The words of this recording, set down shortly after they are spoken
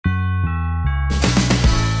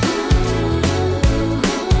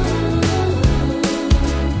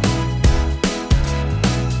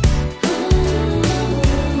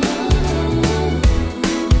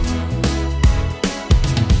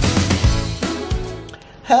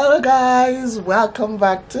Hello guys, welcome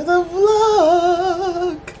back to the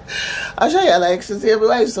vlog. I'm sure you're like, SISIYEMMIE,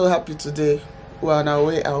 why are you so happy today? We're on our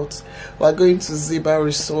way out. We're going to Ziba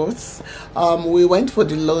Resorts. We went for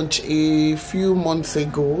the lunch a few months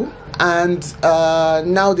ago, and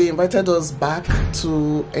now they invited us back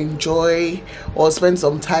to enjoy or spend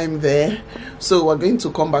some time there. So we're going to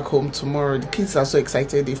come back home tomorrow. The kids are so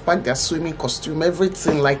excited. They've packed their swimming costume,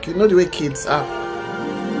 everything, like, you know the way kids are.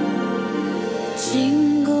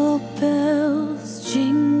 Jingle bells,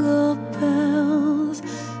 jingle bells,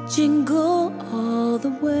 jingle all the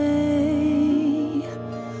way.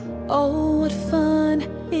 Oh, what fun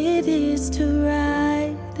it is to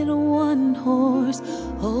ride in a one-horse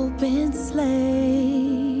open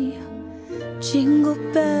sleigh. Jingle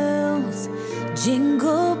bells,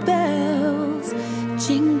 jingle bells,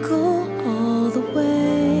 jingle all the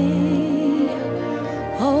way.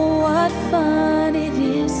 Oh, what fun it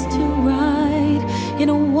is to ride in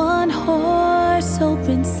a one-horse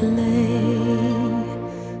open sleigh,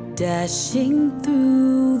 dashing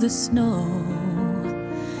through the snow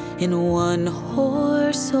in a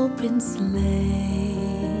one-horse open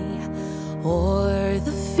sleigh, o'er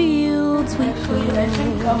the fields we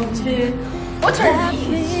go. To what's our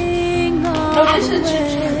piece? No, this is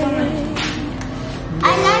chicken. I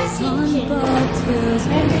like chicken.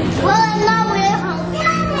 Well, now we're hungry.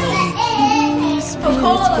 Oh,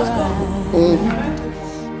 Cola, let's go.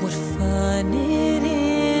 What fun it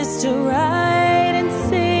is to ride and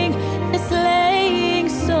sing a sleighing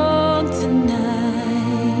song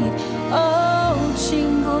tonight. Oh,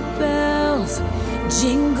 jingle bells,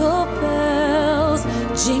 jingle bells,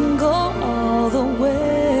 jingle all the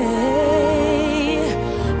way.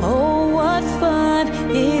 Oh, what fun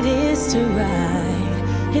it is to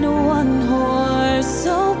ride in a one-horse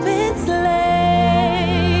open sleigh.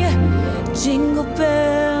 Jingle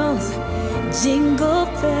bells, jingle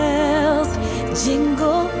bells,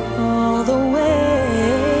 jingle all the way.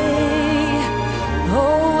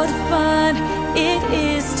 Oh, what fun it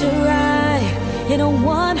is to ride in a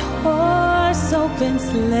one-horse open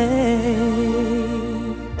sleigh.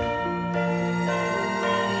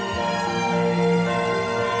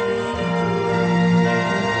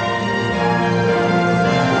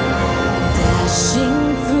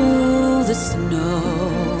 Dashing through the snow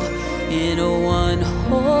in a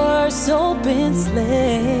one-horse open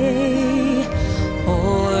sleigh,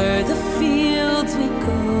 o'er the fields we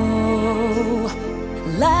go,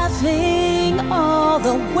 laughing all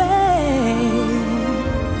the way.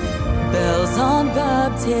 Bells on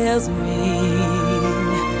bobtails ring,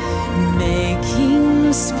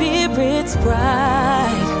 making spirits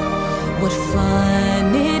bright. What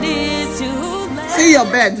fun it is to laugh. See your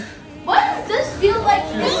bed. Why does this feel like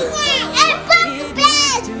this?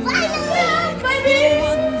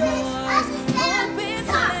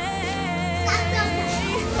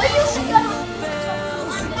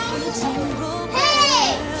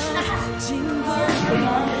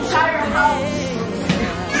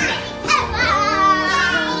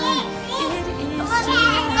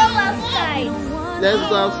 Let's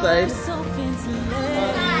go outside.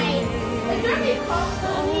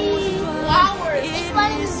 It's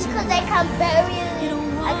funny because I can barely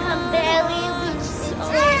reach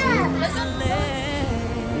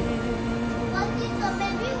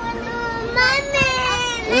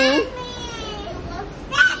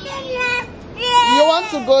You want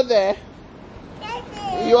to go there?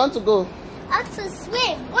 You want to go? I want to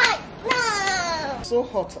swim right now. So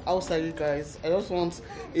hot outside, you guys. I just want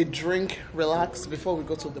a drink, relax before we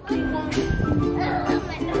go to the pool.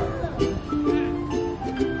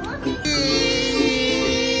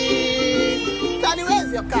 Tani,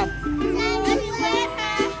 where's your cap?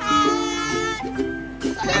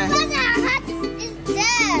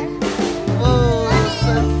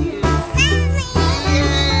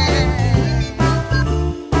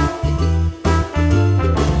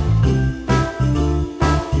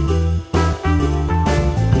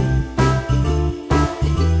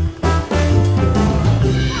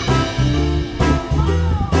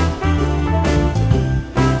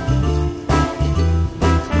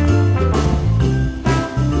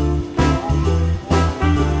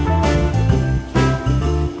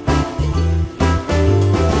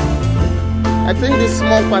 I think this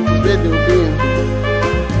small part is where they'll be in.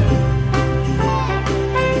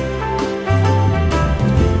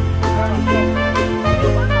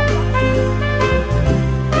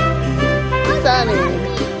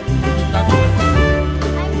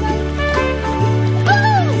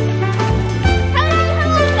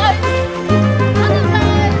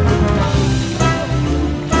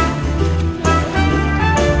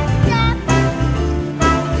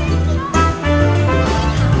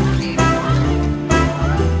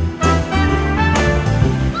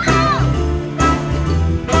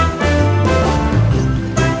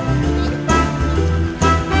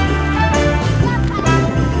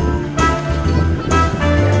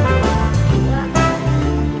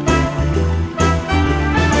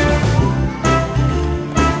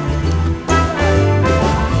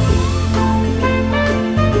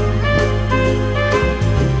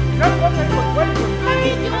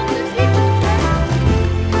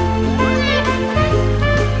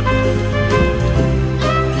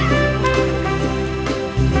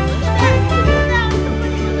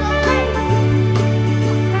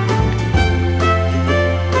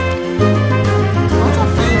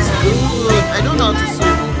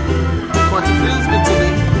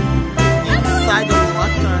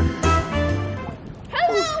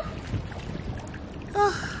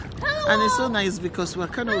 nice because we're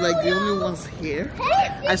kind of like the only ones here.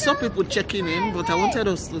 I saw people checking in, but I wanted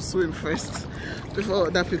us to swim first before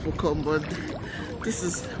other people come. But this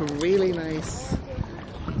is really nice.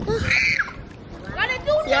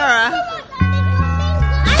 Yara.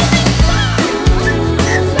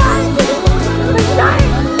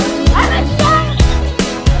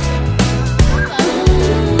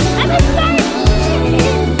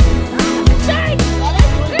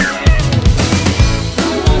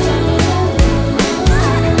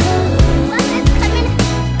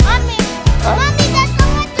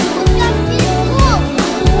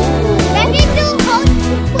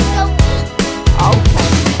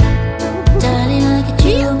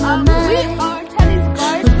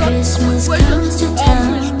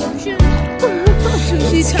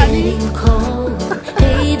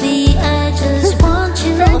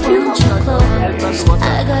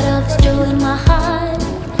 I got all this joy in my heart,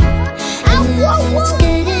 and it's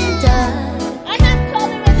getting dark.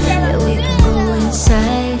 We can go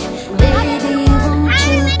inside, baby.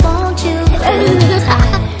 Won't you hold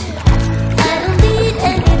tight? I don't need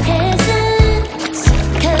any presents,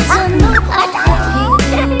 'cause I know I have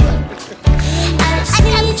you. I just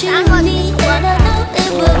need you and me, and I know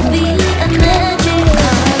it will be a magic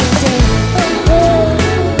holiday.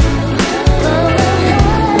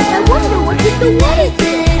 I wonder what you do.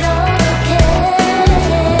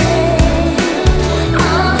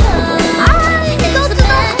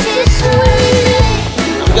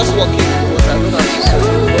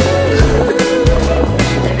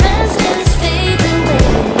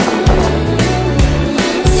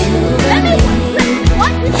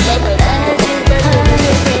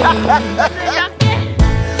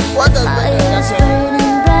 What does that mean?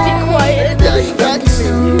 Be quiet. Yeah, exactly.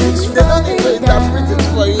 They don't need to interpret it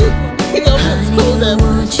for you. You have to tell them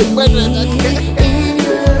when what you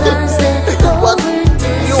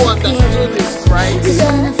understood this, right?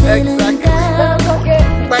 Exactly.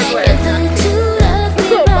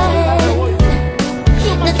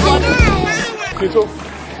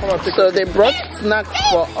 So they brought snacks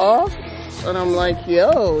for us, and I'm like,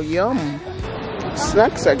 yo, yum.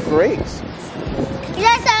 Snacks are great.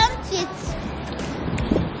 Yes, I'm it.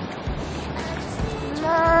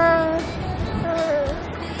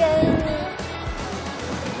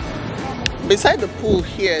 Beside the pool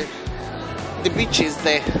here, the beach is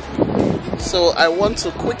there. So I want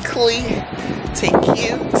to quickly take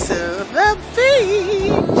you to the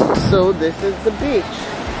beach. So this is the beach.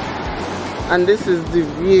 And this is the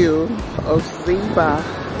view of Ziba.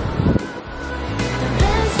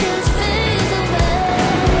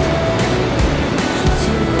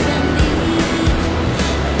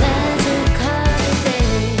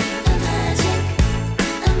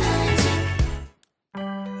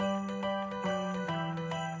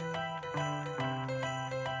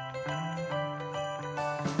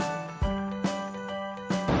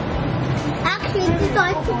 Actually, this is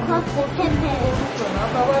all to cost the pepper.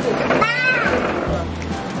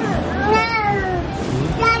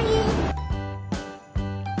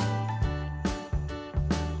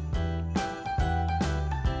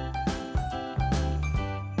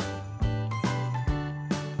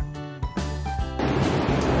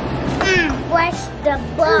 Where's the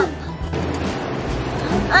bump?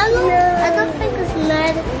 I don't think it's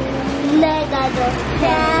made out of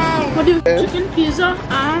pan. What do you chicken pizza?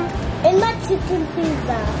 It's not chicken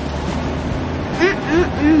pizza.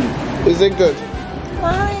 Is it good?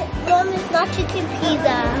 Mom, it's not chicken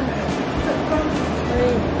pizza.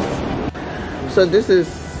 So this is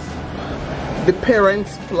the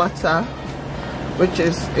parents' platter, which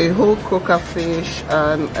is a whole croaker fish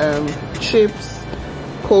and chips,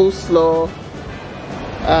 coleslaw,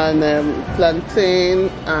 and plantain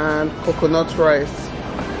and coconut rice.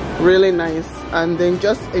 Really nice. And then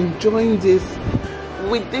just enjoying this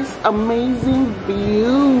with this amazing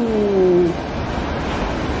view.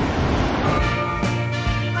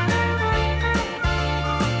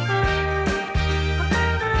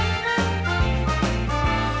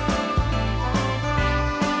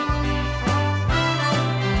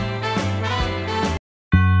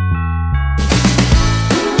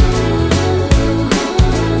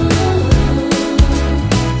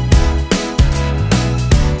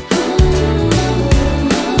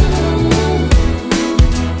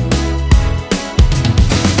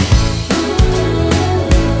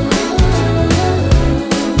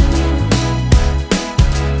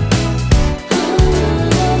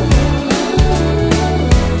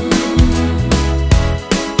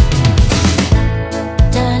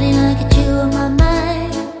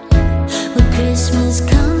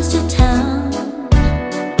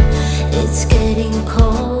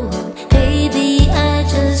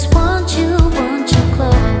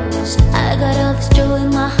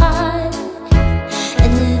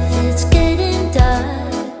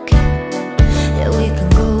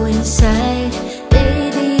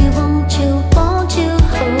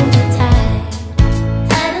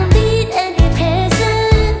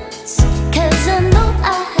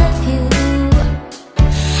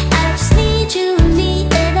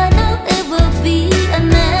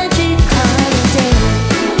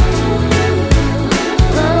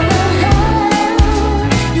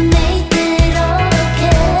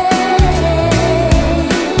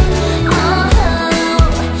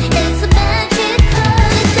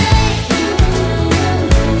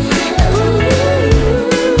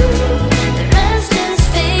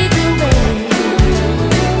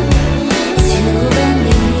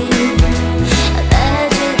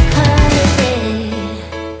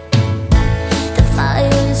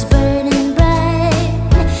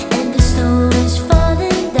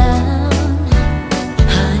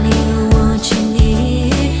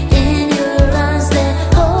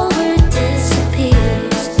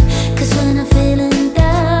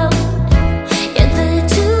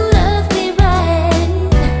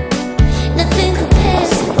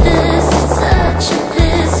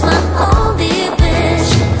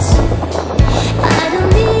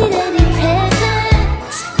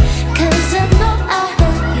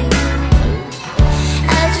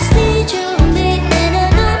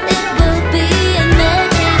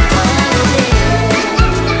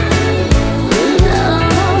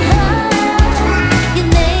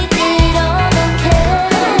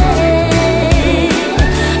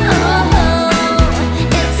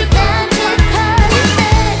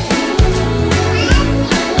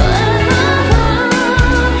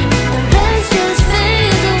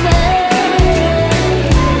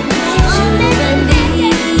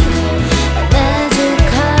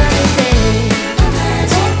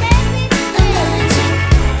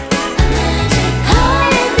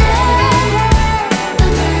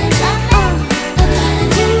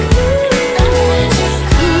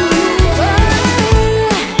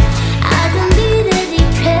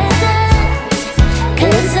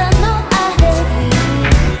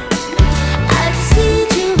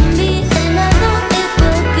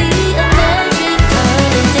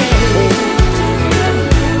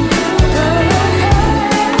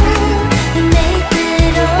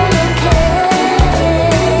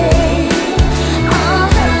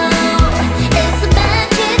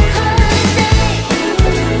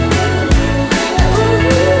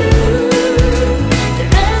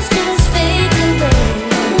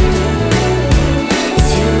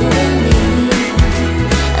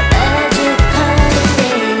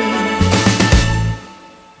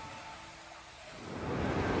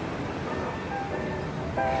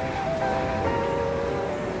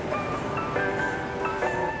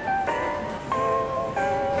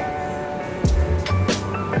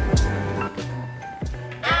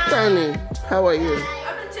 Danny, how are you?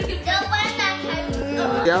 I've been taking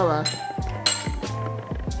Yawa.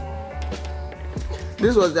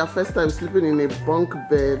 This was their first time sleeping in a bunk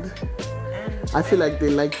bed. I feel like they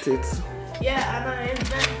liked it. Yeah, and I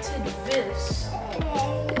invented this.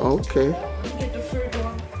 Okay. Let me get the third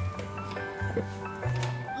one.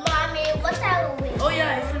 Mommy, what are we? Oh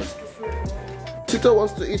yeah, I finished the third one. Tito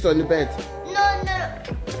wants to eat on the bed.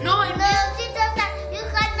 No, Tito said you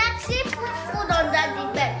can actually put food under the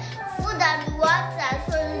bed. Food and water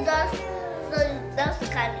so you just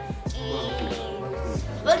can eat.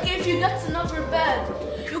 Like if you get another bed,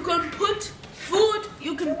 you can put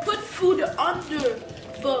food under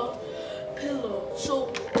the pillow.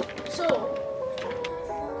 So.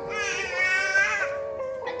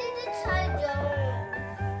 I didn't try Joe.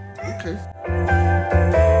 Okay.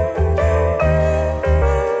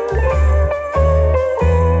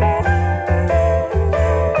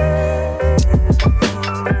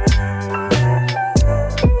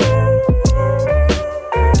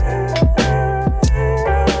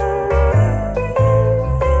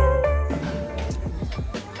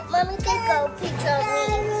 Mommy, take a picture of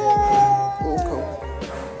me. Okay.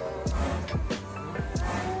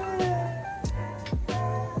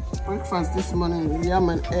 Breakfast this morning, yam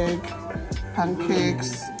and egg,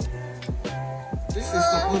 pancakes. This is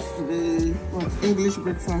supposed to be what, English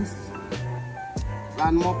breakfast.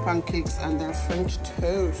 And more pancakes and their French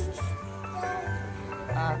toast.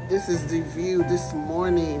 This is the view this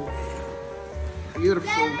morning.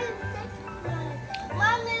 Beautiful.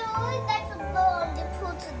 Mommy, we get to go on the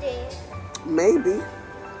pool today. Maybe.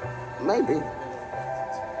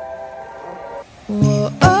 Whoa,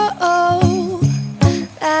 oh, oh,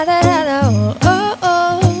 la da da da, oh,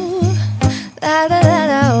 oh, la da da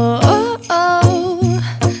da, oh, oh,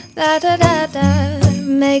 la da da da,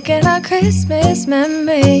 making our Christmas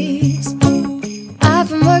memories. I've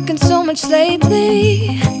been working so much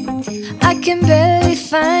lately, I can barely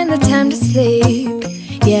find the time to sleep.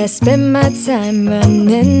 Yeah, I spend my time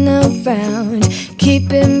running around,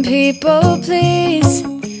 keeping people pleased.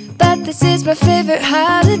 But this is my favorite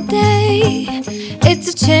holiday. It's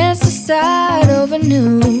a chance to start over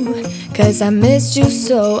new. Cause I missed you,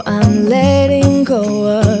 so I'm letting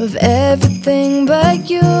go of everything but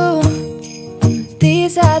you.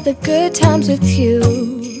 These are the good times with you.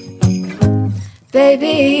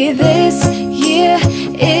 Baby, this year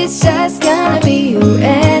it's just gonna be you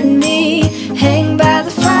and me. Hang by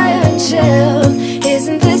the fire and chill.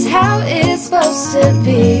 Isn't this how it's supposed to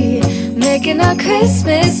be? Making our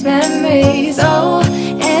Christmas memories. Oh,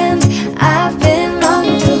 and I've been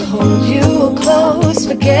longing to hold you close.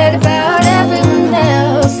 Forget about everyone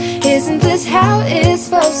else. Isn't this how it's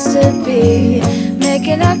supposed to be?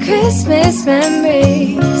 Making our Christmas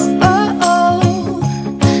memories.